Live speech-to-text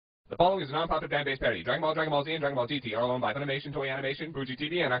The following is a non-profit fan-based parody. Dragon Ball Z, and Dragon Ball GT are all owned by Funimation, Toei Animation, Fuji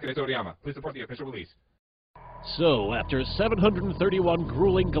TV, and Akira Toriyama. Please support the official release. So, after 731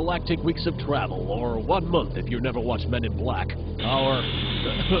 grueling galactic weeks of travel, or 1 month if you've never watched Men in Black, our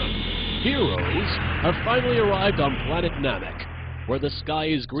heroes have finally arrived on planet Namek, where the sky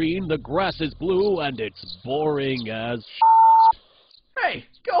is green, the grass is blue, and it's boring as Hey,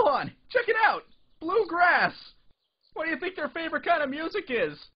 go on, check it out! Blue grass! What do you think their favorite kind of music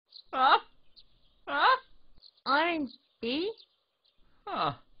is? Huh? Huh? R&B?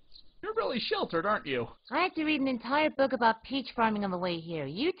 Huh. You're really sheltered, aren't you? I had to read an entire book about peach farming on the way here.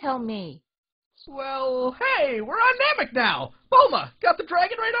 You tell me. Well, hey, we're on Namek now! Bulma, got the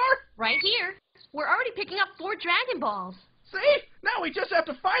dragon radar? Right here. We're already picking up 4 Dragon Balls. See? Now we just have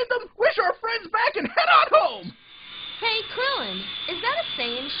to find them, wish our friends back, and head on home! Hey, Krillin, is that a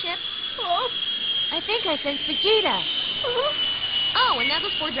Saiyan ship? Huh? I think I sense Vegeta. Oh, and now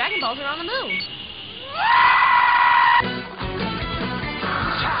those 4 Dragon Balls are on the moon.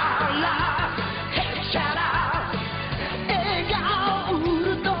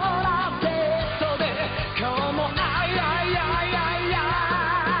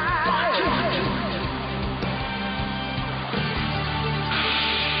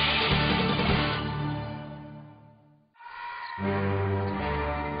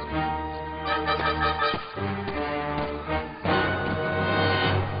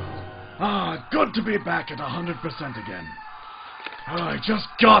 Good to be back at 100% again. I just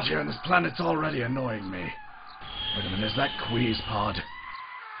got here and this planet's already annoying me. Wait a minute, is that Quee's pod?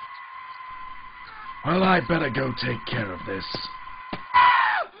 Well, I better go take care of this.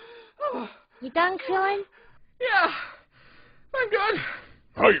 You done, Krillin? Yeah, I'm good.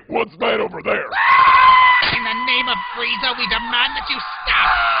 Hey, what's that over there? In the name of Frieza, we demand that you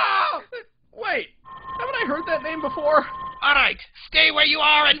stop! Wait, haven't I heard that name before? Alright, stay where you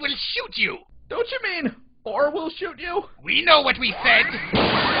are and we'll shoot you! Don't you mean, or we'll shoot you? We know what we said!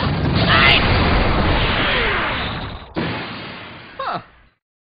 Huh.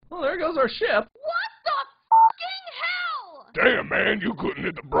 Well, there goes our ship. What the fucking hell? Damn, man, you couldn't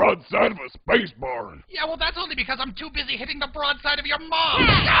hit the broadside of a space barn. Yeah, well, that's only because I'm too busy hitting the broadside of your mom!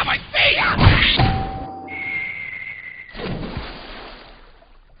 Ah, my face!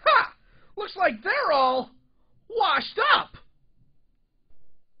 Ha! Looks like they're all washed up.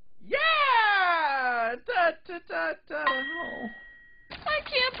 Yeah! Oh. I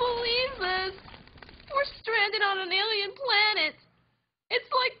can't believe this. We're stranded on an alien planet.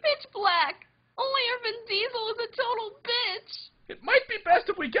 It's like pitch black. Only our Vin Diesel is a total bitch. It might be best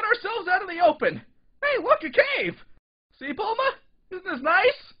if we get ourselves out of the open. Hey, look, a cave. See, Bulma? Isn't this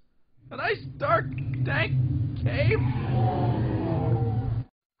nice? A nice, dark, dank cave.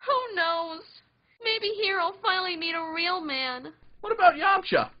 Who knows? Maybe here I'll finally meet a real man. What about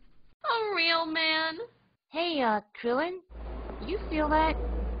Yamcha? A real man. Hey, Krillin? You feel that?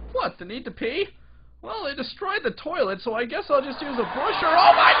 What, the need to pee? Well, they destroyed the toilet, so I guess I'll just use a bush or...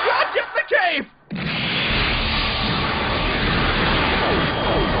 Oh my god, get in the cave!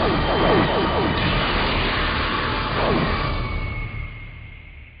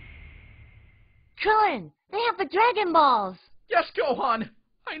 Krillin, they have the Dragon Balls! Yes, Gohan,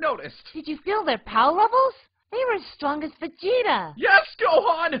 I noticed. Did you feel their power levels? They were as strong as Vegeta. Yes,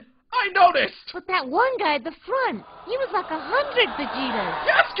 Gohan, I noticed. But that one guy at the front, he was like 100 Vegetas.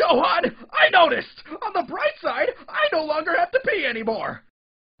 Yes, Gohan, I noticed. On the bright side, I no longer have to pee anymore.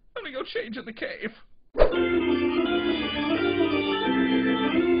 Let me go change in the cave.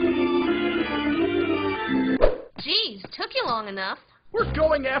 Jeez, took you long enough. We're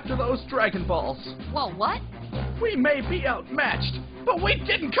going after those Dragon Balls. Whoa, what? We may be outmatched, but we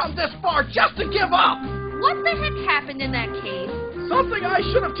didn't come this far just to give up. What the heck happened in that cave? Something I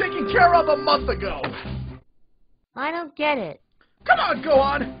should have taken care of a month ago. I don't get it. Come on,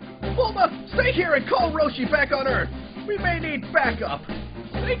 Gohan. Bulma, stay here and call Roshi back on Earth. We may need backup.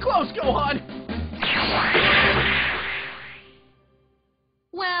 Stay close, Gohan.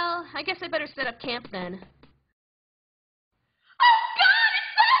 Well, I guess I better set up camp then.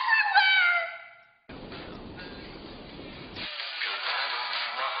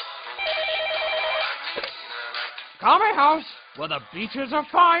 Kame House, where the beaches are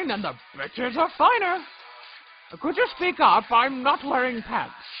fine and the bitches are finer. Could you speak up? I'm not wearing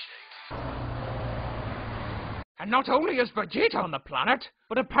pants. And not only is Vegeta on the planet,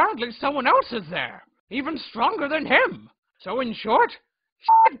 but apparently someone else is there, even stronger than him. So in short,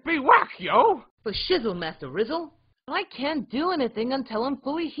 shit be whack, yo! For shizzle, Master Rizzle. I can't do anything until I'm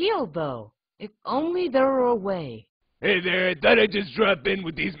fully healed, though. If only there were a way. Hey there, I thought I'd just drop in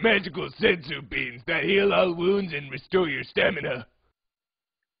with these magical senzu beans that heal all wounds and restore your stamina.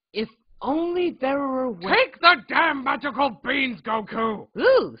 If only there were a way. Take the damn magical beans, Goku!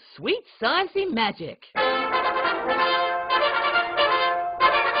 Ooh, sweet sciencey magic.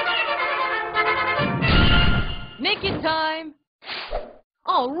 Naked time!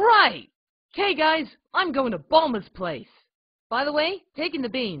 Alright! Okay, guys, I'm going to Bulma's place. By the way, taking the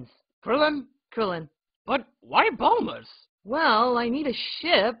beans. Krillin? Krillin. But why Bulma's? Well, I need a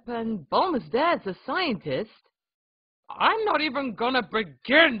ship, and Bulma's dad's a scientist. I'm not even gonna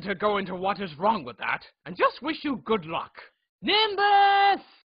begin to go into what is wrong with that, and just wish you good luck. Nimbus!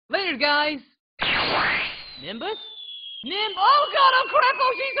 Later, guys. Nimbus? Oh, God, oh, crap,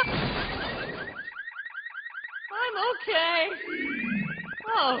 oh, Jesus! I'm okay.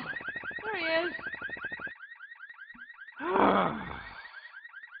 Oh, there he is.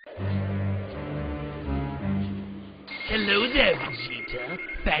 Hello there, Vegeta.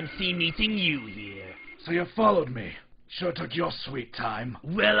 Fancy meeting you here. So you followed me. Sure took your sweet time.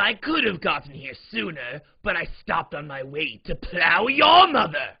 Well, I could have gotten here sooner, but I stopped on my way to plow your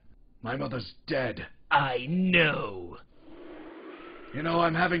mother. My mother's dead. I know. You know,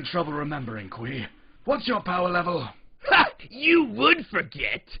 I'm having trouble remembering, Kui. What's your power level? Ha! You would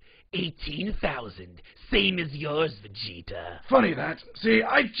forget. 18,000. Same as yours, Vegeta. Funny that. See,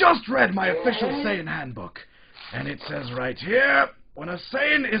 I just read my official Saiyan handbook. And it says right here, when a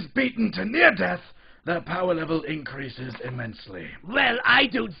Saiyan is beaten to near death, their power level increases immensely. Well, I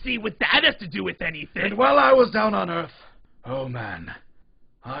don't see what that has to do with anything. And while I was down on Earth, oh man,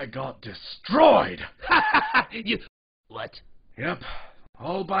 I got destroyed. You... What? Yep,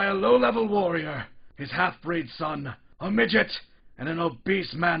 all by a low-level warrior, his half-breed son, a midget, and an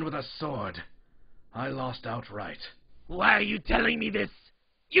obese man with a sword. I lost outright. Why are you telling me this?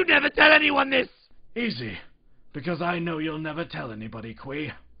 You never tell anyone this! Easy, because I know you'll never tell anybody,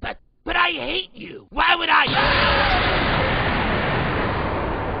 Kui. But I hate you! Why would I...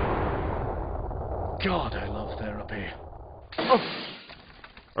 God, I love therapy.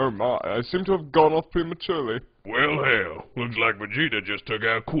 Oh my, I seem to have gone off prematurely. Well, hell, looks like Vegeta just took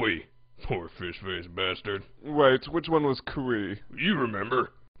out Kui. Poor fish-faced bastard. Wait, which one was Kui? You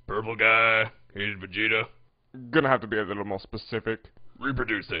remember. Purple guy, he's Vegeta. Gonna have to be a little more specific.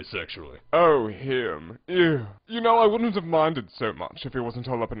 Reproduce asexually. Oh, him. Ew. You know, I wouldn't have minded so much if he wasn't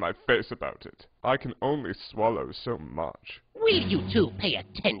all up in my face about it. I can only swallow so much. Will you two pay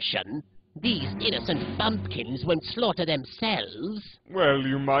attention? These innocent bumpkins won't slaughter themselves. Well,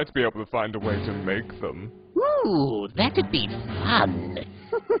 you might be able to find a way to make them. Ooh, that'd be fun.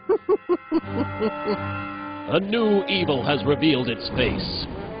 A new evil has revealed its face.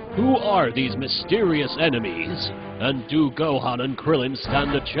 Who are these mysterious enemies? And do Gohan and Krillin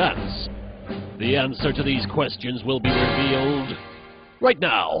stand a chance? The answer to these questions will be revealed right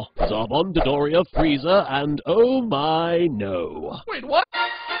now. Zarbon, Dodoria, Frieza, and oh my no. Wait, what?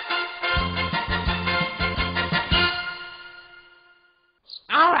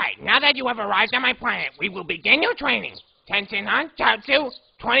 Alright, now that you have arrived on my planet, we will begin your training. Tenshinhan, Chaozu,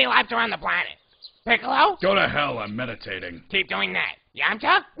 20 laps around the planet. Piccolo? Go to hell, I'm meditating. Keep doing that.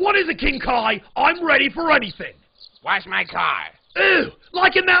 Yamcha? What is it, King Kai? I'm ready for anything. Where's my car? Ooh,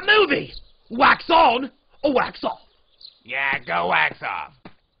 like in that movie. Wax on or wax off. Yeah, go wax off.